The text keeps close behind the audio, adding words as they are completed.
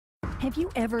Have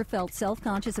you ever felt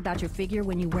self-conscious about your figure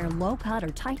when you wear low-cut or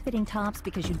tight-fitting tops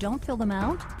because you don't fill them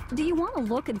out? Do you want to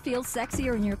look and feel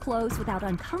sexier in your clothes without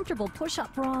uncomfortable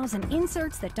push-up bras and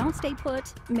inserts that don't stay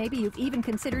put? Maybe you've even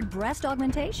considered breast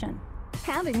augmentation.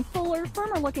 Having fuller,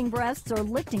 firmer-looking breasts or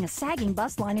lifting a sagging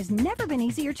bust line has never been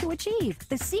easier to achieve.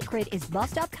 The secret is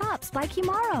Bust-Up Cups by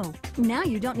Kymaro. Now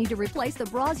you don't need to replace the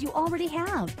bras you already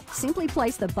have. Simply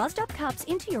place the Bust-Up Cups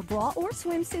into your bra or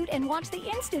swimsuit and watch the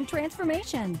instant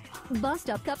transformation.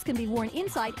 Bust-Up Cups can be worn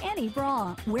inside any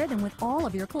bra. Wear them with all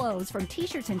of your clothes, from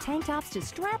t-shirts and tank tops to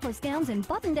strapless gowns and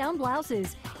button-down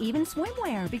blouses. Even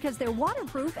swimwear, because they're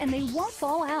waterproof and they won't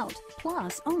fall out.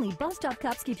 Plus, only Bust-Up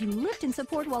Cups give you lift and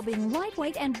support while being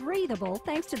lightweight and breathable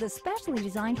thanks to the specially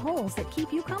designed holes that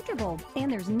keep you comfortable.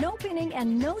 And there's no pinning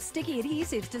and no sticky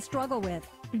adhesives to struggle with.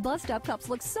 Bust-Up Cups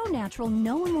look so natural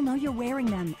no one will know you're wearing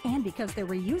them. And because they're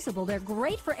reusable, they're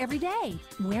great for every day.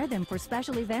 Wear them for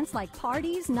special events like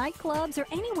parties, nightclubs, or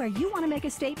anywhere you want to make a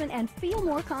statement and feel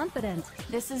more confident.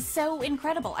 This is so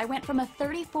incredible. I went from a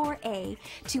 34A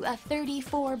to a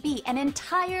 34B, an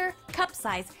entire cup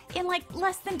size, in like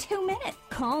less than 2 minutes.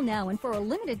 Call now, and for a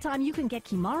limited time you can get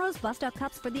Kymaro's Bust-Up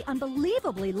Cups for the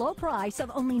unbelievably low price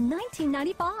of only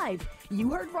 $19.95. You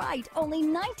heard right, only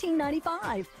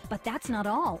 $19.95. But that's not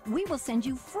all. We will send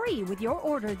you free with your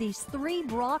order these 3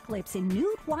 bra clips in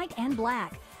nude, white, and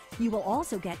black. You will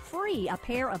also get free a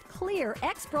pair of clear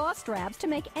X-bra straps to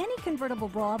make any convertible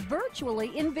bra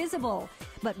virtually invisible.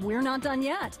 But we're not done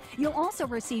yet. You'll also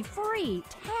receive free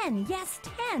 10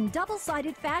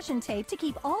 double-sided fashion tape to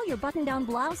keep all your button-down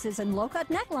blouses and low-cut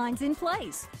necklines in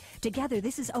place. Together,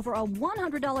 this is over a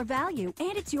 $100 value,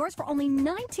 and it's yours for only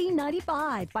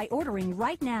 $19.95 by ordering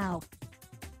right now.